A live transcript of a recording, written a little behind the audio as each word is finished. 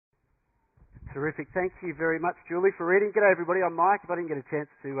Terrific. Thank you very much, Julie, for reading. G'day, everybody. I'm Mike. If I didn't get a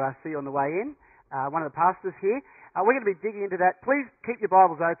chance to see you on the way in, one of the pastors here. We're going to be digging into that. Please keep your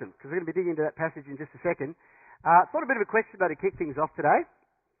Bibles open, because we're going to be digging into that passage in just a second. Thought a bit of a question about to kick things off today.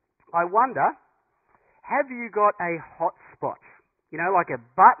 I wonder, have you got a hot spot? You know, like a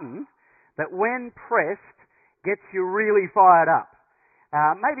button that when pressed gets you really fired up.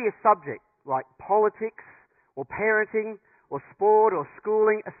 Maybe a subject like politics or parenting or sport or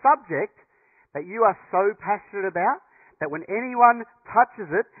schooling, a subject that you are so passionate about that when anyone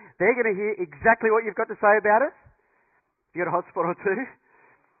touches it, they're going to hear exactly what you've got to say about it. Have you got a hot spot or two?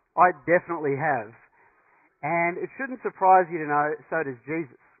 I definitely have. And it shouldn't surprise you to know, so does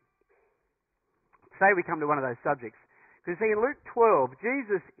Jesus. Say we come to one of those subjects. Because see, in Luke 12,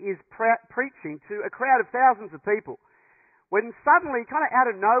 Jesus is preaching to a crowd of thousands of people. When suddenly, kind of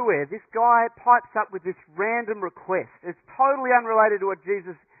out of nowhere, this guy pipes up with this random request. It's totally unrelated to what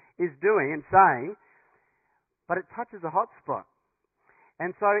Jesus is doing and saying, but it touches a hot spot. And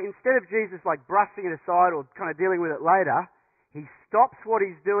so instead of Jesus like brushing it aside or kind of dealing with it later, he stops what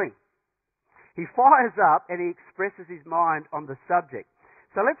he's doing. He fires up and he expresses his mind on the subject.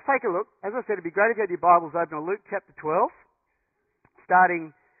 So let's take a look. As I said, it'd be great if you had your Bibles open to Luke chapter 12,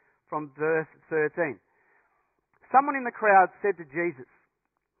 starting from verse 13. Someone in the crowd said to Jesus,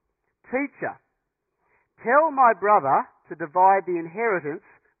 "Teacher, tell my brother to divide the inheritance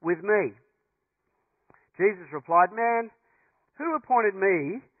with me." Jesus replied, "Man, who appointed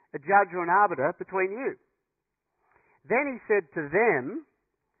me a judge or an arbiter between you?" Then he said to them,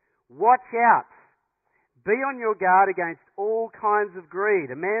 "Watch out. Be on your guard against all kinds of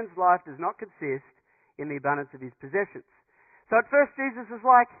greed. A man's life does not consist in the abundance of his possessions." So at first Jesus was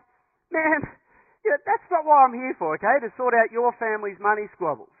like, "Man, yeah, that's not what I'm here for, okay, to sort out your family's money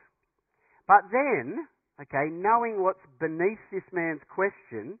squabbles." But then, okay, knowing what's beneath this man's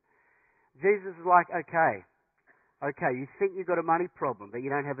question, Jesus is like, okay, you think you've got a money problem, that you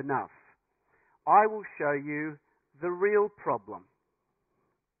don't have enough. I will show you the real problem.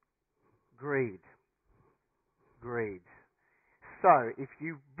 Greed. So, if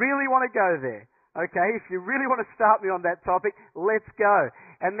you really want to go there, okay, if you really want to start me on that topic, let's go.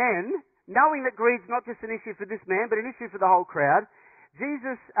 And then, knowing that greed's not just an issue for this man, but an issue for the whole crowd,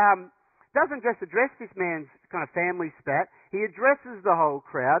 Jesus doesn't just address this man's kind of family spat, he addresses the whole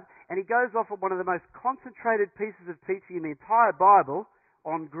crowd, and he goes off on one of the most concentrated pieces of teaching in the entire Bible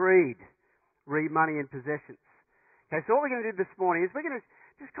on greed, money and possessions. Okay, so what we're going to do this morning is we're going to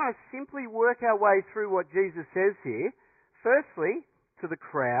just kind of simply work our way through what Jesus says here. Firstly, to the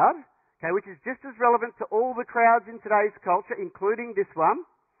crowd, okay, which is just as relevant to all the crowds in today's culture, including this one.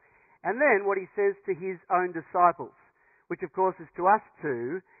 And then what he says to his own disciples, which of course is to us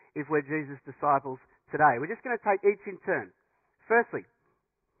too, if we're Jesus' disciples today. We're just going to take each in turn. Firstly,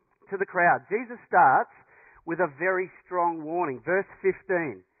 to the crowd. Jesus starts with a very strong warning. Verse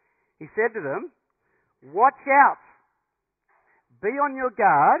 15. He said to them, "Watch out. Be on your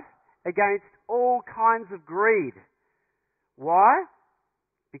guard against all kinds of greed." Why?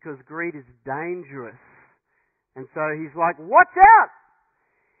 Because greed is dangerous. And so he's like, watch out!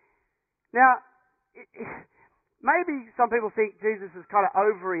 Now, maybe some people think Jesus is kind of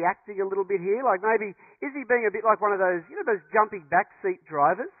overreacting a little bit here. Like maybe, is he being a bit like one of those, you know, those jumpy backseat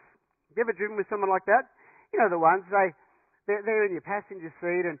drivers? Have you ever driven with someone like that? You know the ones, they're in your passenger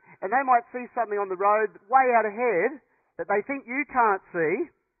seat and they might see something on the road way out ahead that they think you can't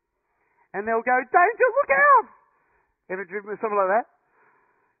see, and they'll go, "Danger, look out!" Ever driven with someone like that?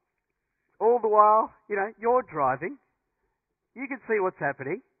 All the while, you know, you're driving. You can see what's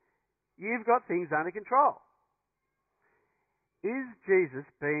happening. You've got things under control. Is Jesus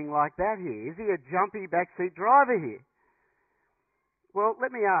being like that here? Is he a jumpy backseat driver here? Well,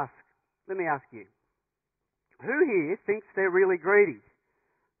 let me ask you. Who here thinks they're really greedy?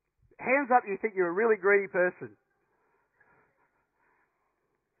 Hands up, you think you're a really greedy person.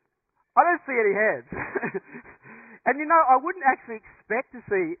 I don't see any hands. And you know, I wouldn't actually expect to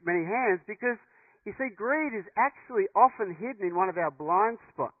see many hands because, you see, greed is actually often hidden in one of our blind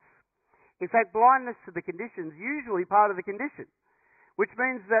spots. In fact, blindness to the condition is usually part of the condition, which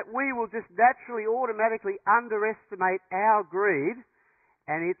means that we will just naturally, automatically underestimate our greed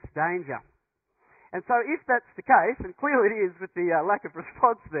and its danger. And so if that's the case, and clearly it is with the lack of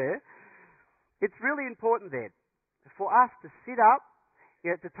response there, it's really important then for us to sit up,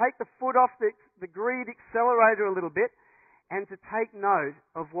 to take the foot off the greed accelerator a little bit and to take note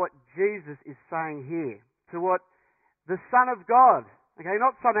of what Jesus is saying here, to what the Son of God, okay,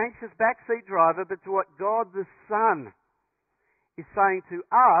 not some anxious backseat driver, but to what God the Son is saying to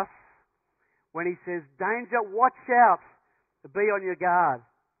us when he says, danger, watch out, be on your guard.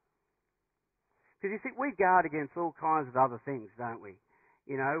 Because you see, we guard against all kinds of other things, don't we?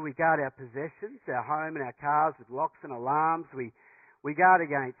 You know, we guard our possessions, our home and our cars with locks and alarms. We guard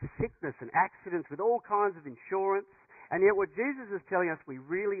against sickness and accidents with all kinds of insurance. And yet what Jesus is telling us we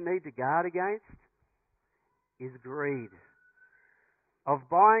really need to guard against is greed. Of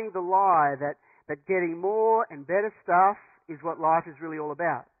buying the lie that getting more and better stuff is what life is really all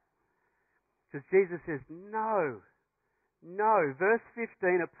about. Because Jesus says, no. Verse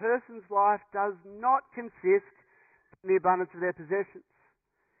 15, a person's life does not consist in the abundance of their possessions.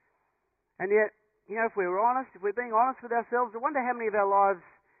 And yet, you know, if we're being honest with ourselves, I wonder how many of our lives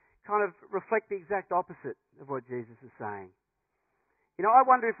kind of reflect the exact opposite of what Jesus is saying. You know, I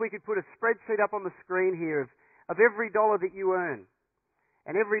wonder if we could put a spreadsheet up on the screen here of every dollar that you earn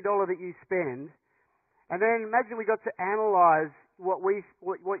and every dollar that you spend, and then imagine we got to analyse what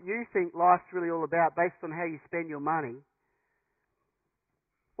you think life's really all about based on how you spend your money.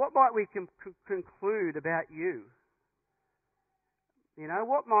 What might we conclude about you? You know,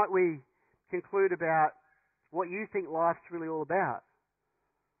 what might we conclude about what you think life's really all about?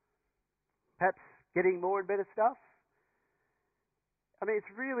 Perhaps getting more and better stuff? I mean,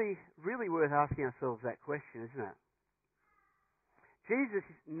 it's really, really worth asking ourselves that question, isn't it? Jesus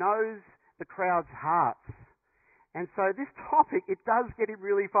knows the crowd's hearts. And so this topic, it does get him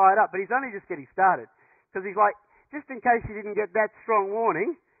really fired up, but he's only just getting started. Because he's like, just in case you didn't get that strong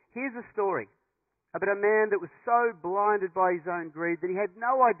warning, here's a story about a man that was so blinded by his own greed that he had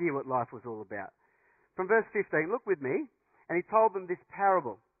no idea what life was all about. From verse 15, look with me, and he told them this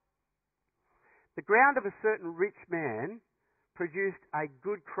parable. The ground of a certain rich man produced a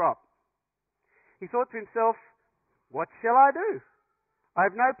good crop. He thought to himself, what shall I do? I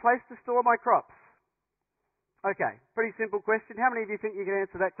have no place to store my crops. Okay, pretty simple question. How many of you think you can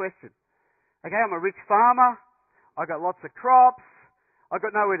answer that question? Okay, I'm a rich farmer. I've got lots of crops. I've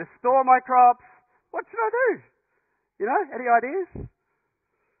got nowhere to store my crops. What should I do? You know, any ideas?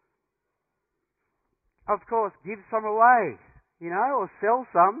 Of course, give some away, you know, or sell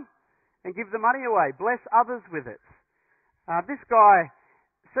some and give the money away. Bless others with it. This guy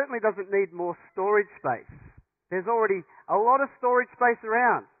certainly doesn't need more storage space. There's already a lot of storage space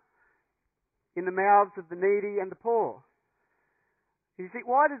around in the mouths of the needy and the poor. You see,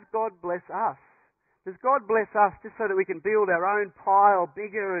 why does God bless us? Does God bless us just so that we can build our own pile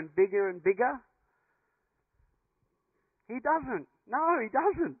bigger and bigger and bigger? He doesn't. No, he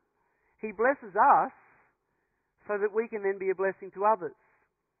doesn't. He blesses us so that we can then be a blessing to others.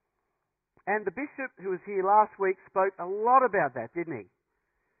 And the bishop who was here last week spoke a lot about that, didn't he?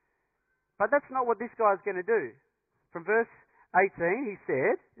 But that's not what this guy's going to do. From verse 18,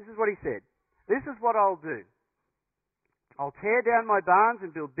 this is what he said. This is what I'll do. I'll tear down my barns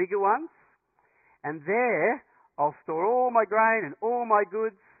and build bigger ones, and there I'll store all my grain and all my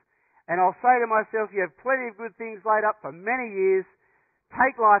goods, and I'll say to myself, you have plenty of good things laid up for many years.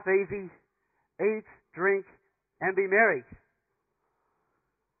 Take life easy, eat, drink, and be merry.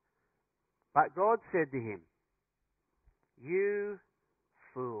 But God said to him, you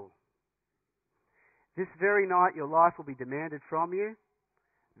fool. This very night your life will be demanded from you.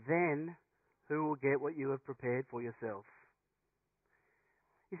 Then who will get what you have prepared for yourself?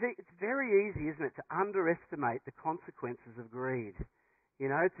 You see, it's very easy, isn't it, to underestimate the consequences of greed. You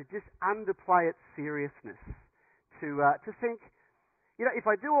know, to just underplay its seriousness. To think, you know, if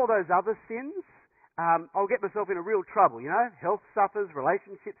I do all those other sins, I'll get myself in a real trouble, you know. Health suffers,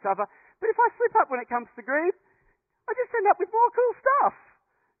 relationships suffer. But if I slip up when it comes to greed, I just end up with more cool stuff.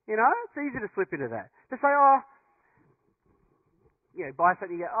 You know, it's easy to slip into that. To say, you know, buy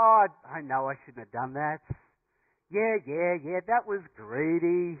something, you go, I know I shouldn't have done that. Yeah, that was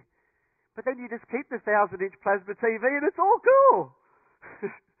greedy. But then you just keep the 1,000-inch plasma TV and it's all cool.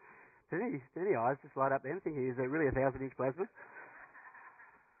 Did any eyes just light up then thinking, is there really a 1,000-inch plasma?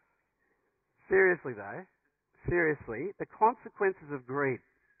 Seriously though, the consequences of greed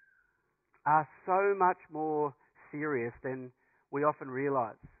are so much more serious than we often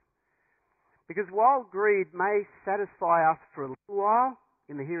realise. Because while greed may satisfy us for a little while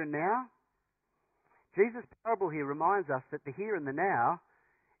in the here and now, Jesus' parable here reminds us that the here and the now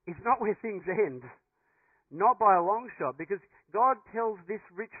is not where things end. Not by a long shot, because God tells this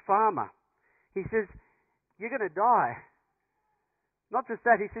rich farmer, he says, you're going to die. Not just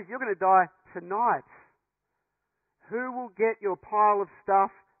that, he says, you're going to die tonight. Who will get your pile of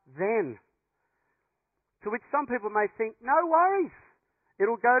stuff then? To which some people may think, no worries.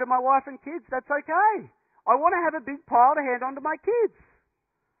 It'll go to my wife and kids. That's okay. I want to have a big pile to hand on to my kids.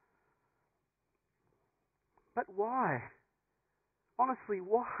 But why? Honestly,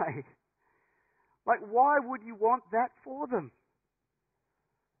 why? Like, why would you want that for them?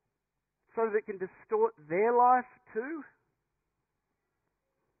 so that it can distort their life too?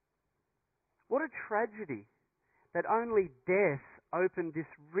 What a tragedy that only death opened this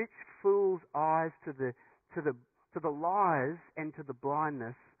rich fool's eyes to the lies and to the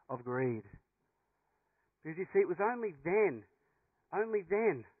blindness of greed. Because you see, it was only then,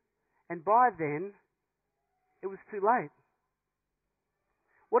 and by then, it was too late.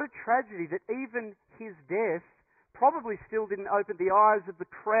 What a tragedy that even his death probably still didn't open the eyes of the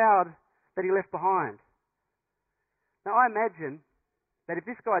crowd that he left behind. Now I imagine that if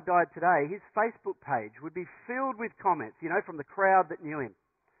this guy died today, his Facebook page would be filled with comments, from the crowd that knew him.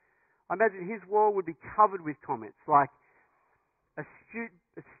 I imagine his wall would be covered with comments like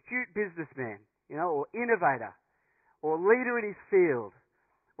astute businessman, or innovator, or leader in his field,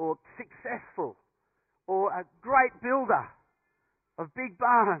 or successful, or a great builder of big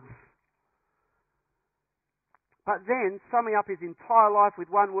barns. But then, summing up his entire life with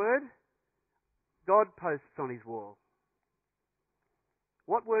one word, God posts on his wall.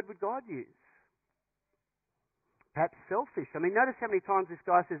 What word would God use? Perhaps selfish. Notice how many times this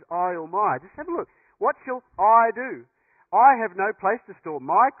guy says I or my. Just have a look. What shall I do? I have no place to store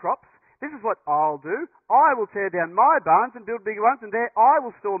my crops. This is what I'll do. I will tear down my barns and build bigger ones, and there I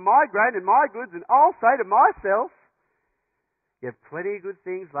will store my grain and my goods, and I'll say to myself, you have plenty of good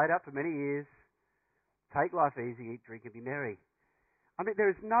things laid up for many years. Take life easy, eat, drink, and be merry. There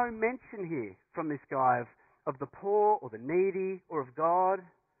is no mention here from this guy of the poor or the needy or of God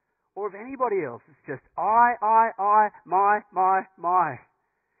or of anybody else. It's just I, my.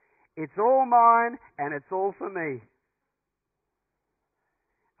 It's all mine and it's all for me.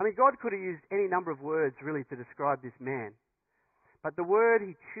 God could have used any number of words really to describe this man. But the word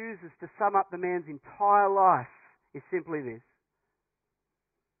he chooses to sum up the man's entire life is simply this.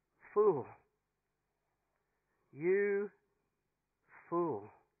 Fool. You fool.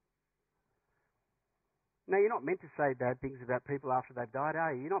 Now, you're not meant to say bad things about people after they've died,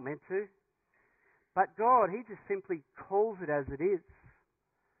 are you? You're not meant to. But God, he just simply calls it as it is.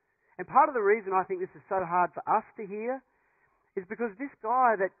 And part of the reason I think this is so hard for us to hear is because this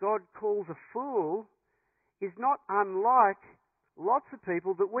guy that God calls a fool is not unlike lots of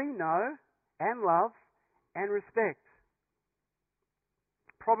people that we know and love and respect.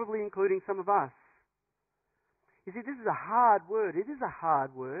 Probably including some of us. You see, this is a hard word. It is a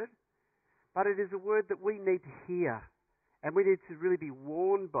hard word, but it is a word that we need to hear and we need to really be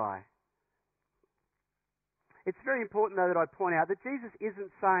warned by. It's very important, though, that I point out that Jesus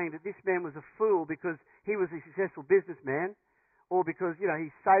isn't saying that this man was a fool because he was a successful businessman or because, he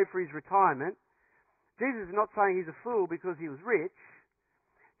saved for his retirement. Jesus is not saying he's a fool because he was rich.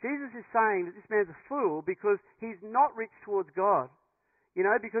 Jesus is saying that this man's a fool because he's not rich towards God.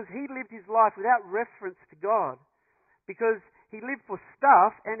 Because he lived his life without reference to God. Because he lived for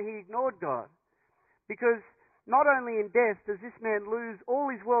stuff and he ignored God. Because not only in death does this man lose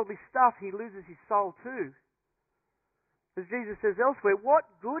all his worldly stuff, he loses his soul too. As Jesus says elsewhere, what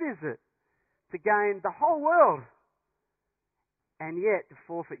good is it to gain the whole world and yet to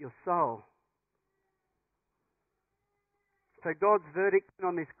forfeit your soul? So God's verdict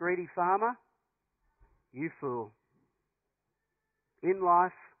on this greedy farmer, you fool. In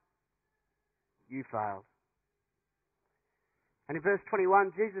life, you failed. And in verse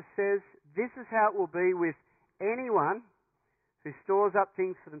 21, Jesus says, this is how it will be with anyone who stores up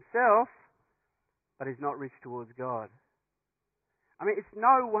things for themselves, but is not rich towards God. It's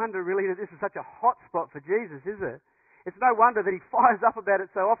no wonder really that this is such a hot spot for Jesus, is it? It's no wonder that he fires up about it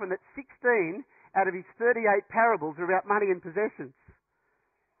so often that 16 out of his 38 parables are about money and possessions.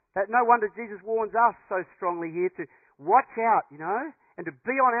 That no wonder Jesus warns us so strongly here to watch out, and to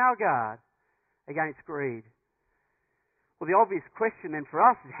be on our guard against greed. Well, the obvious question then for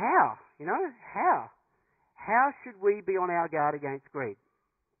us is how? How? How should we be on our guard against greed?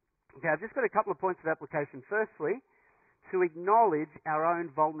 Okay, I've just got a couple of points of application. Firstly, to acknowledge our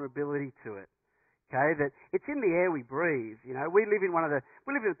own vulnerability to it. Okay, that it's in the air we breathe. We live in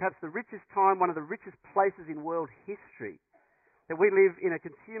perhaps the richest time, one of the richest places in world history. That we live in a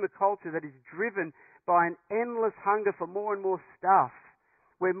consumer culture that is driven by an endless hunger for more and more stuff,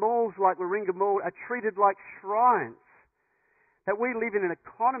 where malls like Warringah Mall are treated like shrines. That we live in an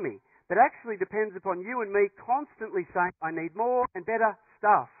economy that actually depends upon you and me constantly saying, I need more and better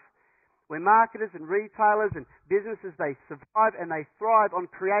stuff. Where marketers and retailers and businesses, they survive and they thrive on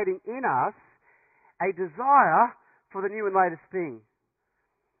creating in us a desire for the new and latest thing.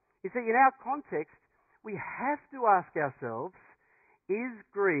 You see, in our context, we have to ask ourselves, is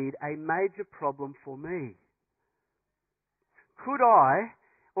greed a major problem for me? Could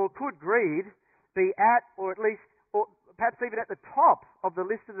greed be at, or at least perhaps even at the top of the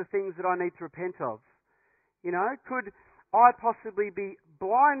list of the things that I need to repent of? Could I possibly be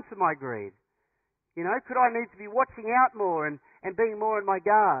blind to my greed? Could I need to be watching out more and being more on my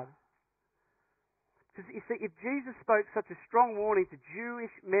guard? Because you see, if Jesus spoke such a strong warning to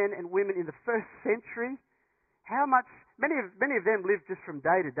Jewish men and women in the first century, many of them lived just from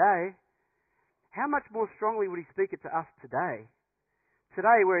day to day, how much more strongly would he speak it to us today?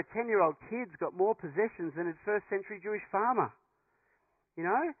 Today, where a 10-year-old kid's got more possessions than a first century Jewish farmer.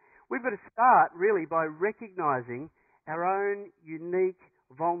 We've got to start really by recognizing our own unique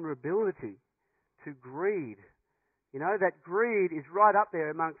vulnerability to greed. That greed is right up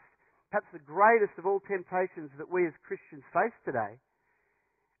there amongst perhaps the greatest of all temptations that we as Christians face today.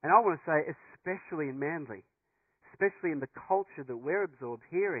 And I want to say especially in Manly, especially in the culture that we're absorbed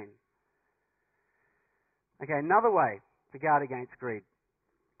here in. Okay, another way to guard against greed.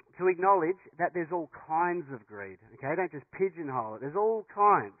 To acknowledge that there's all kinds of greed. Okay, don't just pigeonhole it. There's all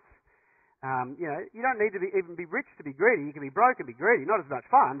kinds. You don't need to even be rich to be greedy. You can be broke and be greedy. Not as much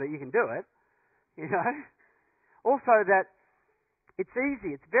fun, but you can do it. Also that it's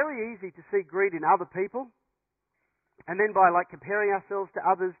very easy to see greed in other people, and then by comparing ourselves to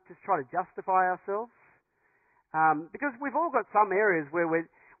others, just try to justify ourselves. Because we've all got some areas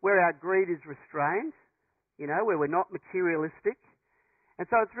where our greed is restrained, where we're not materialistic. And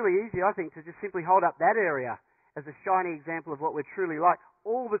so it's really easy, I think, to just simply hold up that area as a shining example of what we're truly like,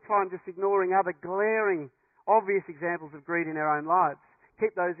 all the time just ignoring other glaring, obvious examples of greed in our own lives.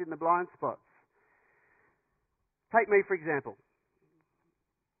 Keep those in the blind spots. Take me, for example.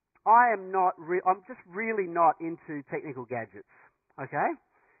 I'm just really not into technical gadgets, okay?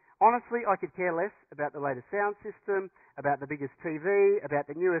 Honestly, I could care less about the latest sound system, about the biggest TV, about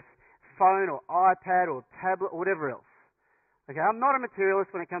the newest phone or iPad or tablet or whatever else. Okay, I'm not a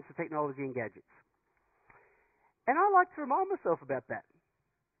materialist when it comes to technology and gadgets. And I like to remind myself about that.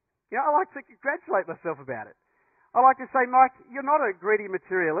 I like to congratulate myself about it. I like to say, Mike, you're not a greedy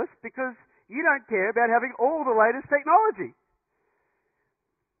materialist because you don't care about having all the latest technology.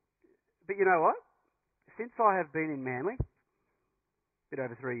 But you know what? Since I have been in Manly, a bit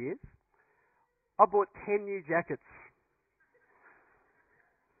over 3 years, I bought 10 new jackets.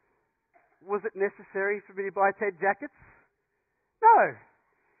 Was it necessary for me to buy 10 jackets? No.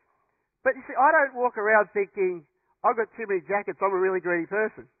 But you see, I don't walk around thinking, I've got too many jackets, I'm a really greedy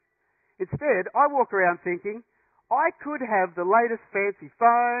person. Instead, I walk around thinking, I could have the latest fancy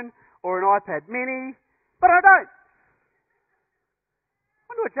phone or an iPad mini, but I don't. I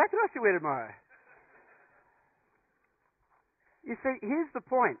wonder what jacket I should wear tomorrow. You see, here's the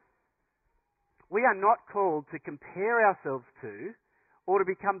point. We are not called to compare ourselves to or to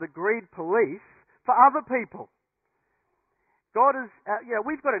become the greed police for other people. God is,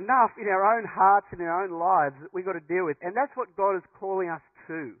 we've got enough in our own hearts and in our own lives that we've got to deal with, and that's what God is calling us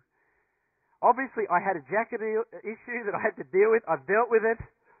to. Obviously, I had a jacket issue that I had to deal with. I've dealt with it.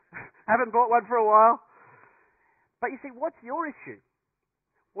 Haven't bought one for a while. But you see, what's your issue?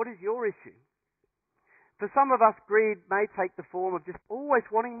 What is your issue? For some of us, greed may take the form of just always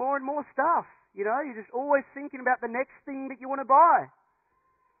wanting more and more stuff. You're just always thinking about the next thing that you want to buy.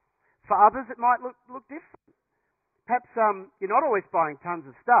 For others, it might look different. Perhaps you're not always buying tons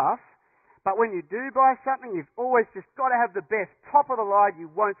of stuff, but when you do buy something, you've always just got to have the best, top of the line.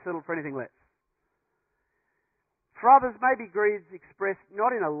 You won't settle for anything less. For others, maybe greed's expressed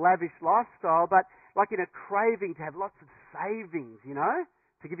not in a lavish lifestyle, but like in a craving to have lots of savings,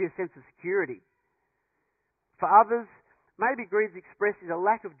 to give you a sense of security. For others, maybe greed's expressed in a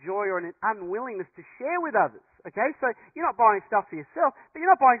lack of joy or an unwillingness to share with others. Okay, so you're not buying stuff for yourself, but you're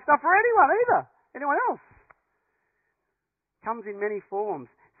not buying stuff for anyone either, anyone else. Comes in many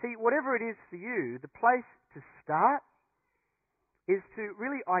forms. See, whatever it is for you, the place to start is to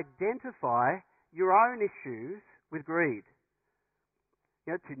really identify your own issues with greed.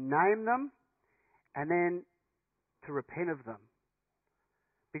 To name them and then to repent of them.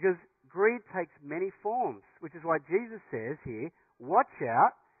 Because greed takes many forms, which is why Jesus says here, watch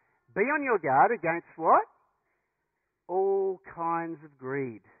out, be on your guard against what? All kinds of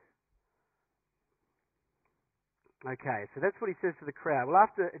greed. Okay, so that's what he says to the crowd. Well,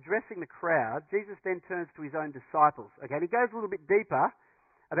 after addressing the crowd, Jesus then turns to his own disciples. Okay, and he goes a little bit deeper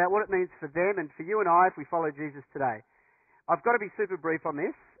about what it means for them and for you and I if we follow Jesus today. I've got to be super brief on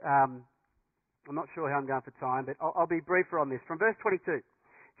this. I'm not sure how I'm going for time, but I'll be briefer on this. From verse 22,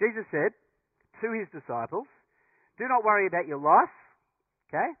 Jesus said to his disciples, do not worry about your life,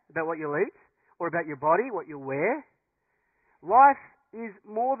 okay, about what you'll eat, or about your body, what you'll wear. Life is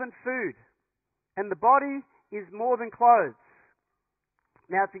more than food, and the body is more than clothes.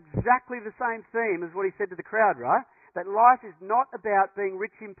 Now, it's exactly the same theme as what he said to the crowd, right? that life is not about being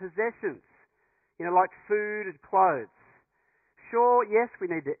rich in possessions, like food and clothes. Sure, yes, we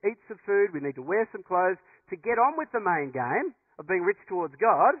need to eat some food, we need to wear some clothes to get on with the main game of being rich towards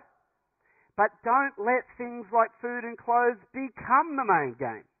God, but don't let things like food and clothes become the main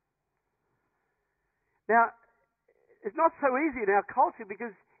game. Now, it's not so easy in our culture,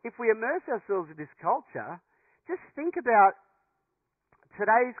 because if we immerse ourselves in this culture, just think about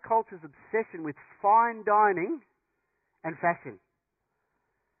today's culture's obsession with fine dining and fashion.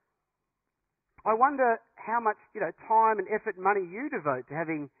 I wonder how much time and effort and money you devote to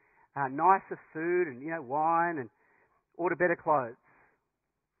having nicer food and wine and order better clothes.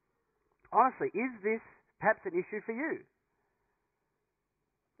 Honestly, is this perhaps an issue for you?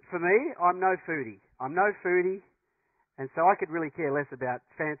 For me, I'm no foodie, and so I could really care less about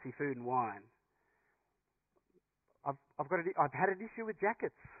fancy food and wine. I've had an issue with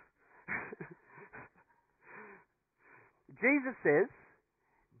jackets. Jesus says,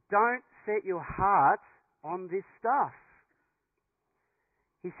 don't set your heart on this stuff.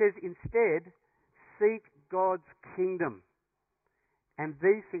 He says instead, seek God's kingdom, and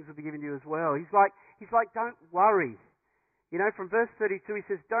these things will be given to you as well. He's like, don't worry. From verse 32 he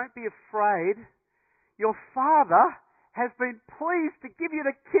says, don't be afraid. Your Father has been pleased to give you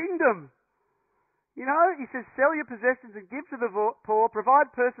the kingdom. He says, sell your possessions and give to the poor,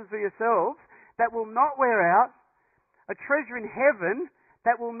 provide purses for yourselves that will not wear out, a treasure in heaven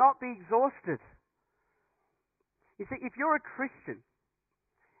that will not be exhausted. You see, if you're a Christian,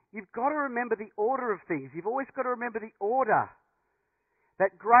 you've got to remember the order of things. You've always got to remember the order.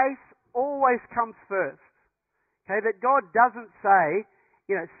 That grace always comes first. Okay, that God doesn't say,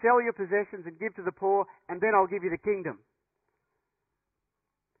 sell your possessions and give to the poor, and then I'll give you the kingdom.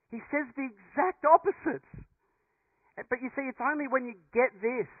 He says the exact opposite. But you see, it's only when you get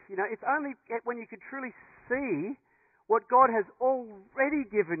this, it's only when you can truly see what God has already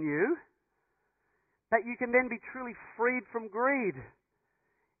given you, that you can then be truly freed from greed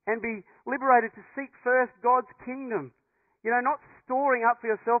and be liberated to seek first God's kingdom. Not storing up for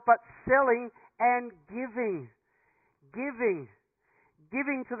yourself, but selling and giving.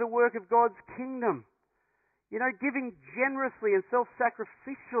 Giving to the work of God's kingdom. Giving generously and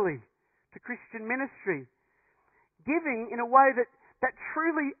self-sacrificially to Christian ministry. Giving in a way that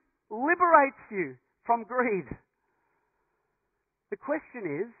truly liberates you from greed. The question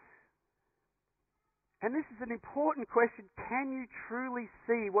is, and this is an important question, can you truly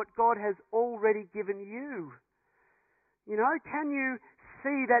see what God has already given you? Can you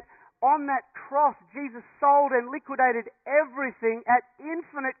see that on that cross, Jesus sold and liquidated everything at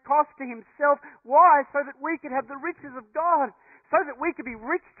infinite cost to himself. Why? So that we could have the riches of God. So that we could be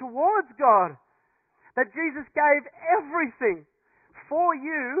rich towards God. That Jesus gave everything for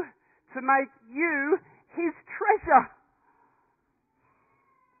you to make you his treasure.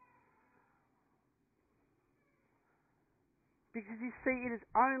 Because you see, it is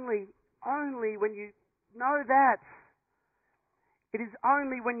only when you know that, it is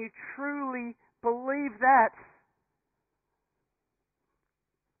only when you truly believe that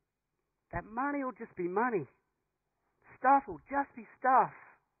money will just be money. Stuff will just be stuff.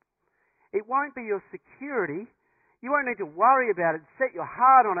 It won't be your security. You won't need to worry about it, set your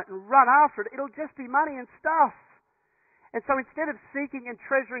heart on it and run after it. It'll just be money and stuff. And so instead of seeking and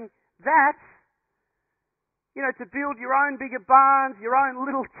treasuring that, to build your own bigger barns, your own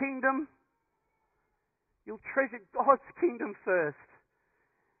little kingdom, you'll treasure God's kingdom first.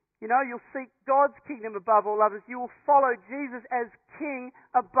 You'll seek God's kingdom above all others. You will follow Jesus as King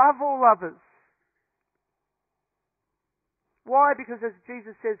above all others. Why? Because as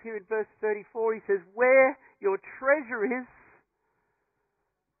Jesus says here in verse 34, he says, where your treasure is,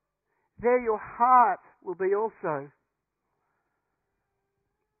 there your heart will be also.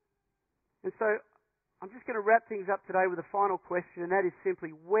 And so, I'm just going to wrap things up today with a final question, and that is simply,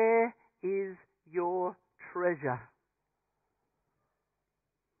 where is your treasure?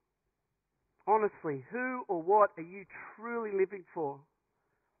 Honestly, who or what are you truly living for?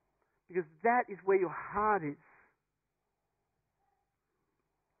 Because that is where your heart is.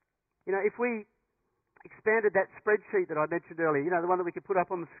 If we expanded that spreadsheet that I mentioned earlier, the one that we could put up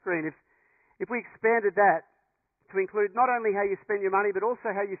on the screen, if we expanded that to include not only how you spend your money, but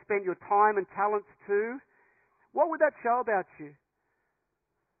also how you spend your time and talents too, what would that show about you?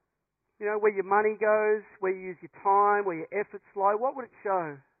 Where your money goes, where you use your time, where your efforts lie, what would it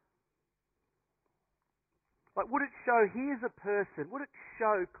show? Would it show, here's a person, would it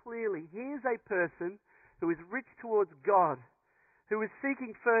show clearly, here's a person who is rich towards God, who is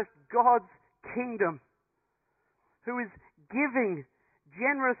seeking first God's kingdom, who is giving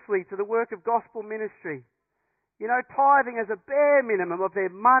generously to the work of gospel ministry, Tithing as a bare minimum of their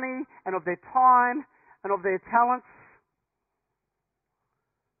money and of their time and of their talents?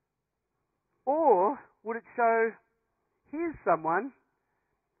 Or would it show, here's someone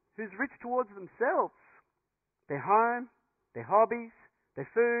who's rich towards themselves, their home, their hobbies, their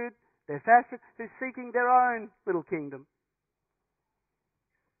food, their fashion, who's seeking their own little kingdom?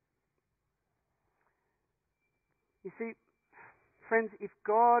 You see, friends, if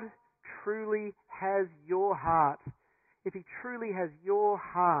God truly has your heart, if He truly has your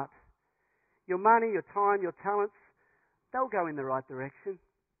heart, your money, your time, your talents, they'll go in the right direction.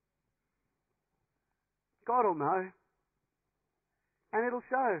 God will know. And it'll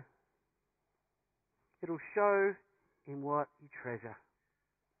show. It'll show in what you treasure.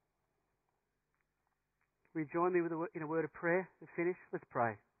 Will you join me in a word of prayer to finish? Let's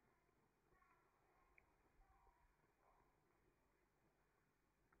pray.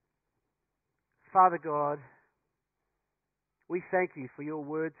 Father God, we thank You for Your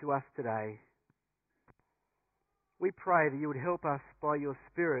word to us today. We pray that You would help us by Your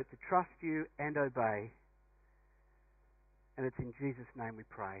Spirit to trust You and obey. And it's in Jesus' name we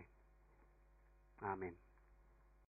pray. Amen.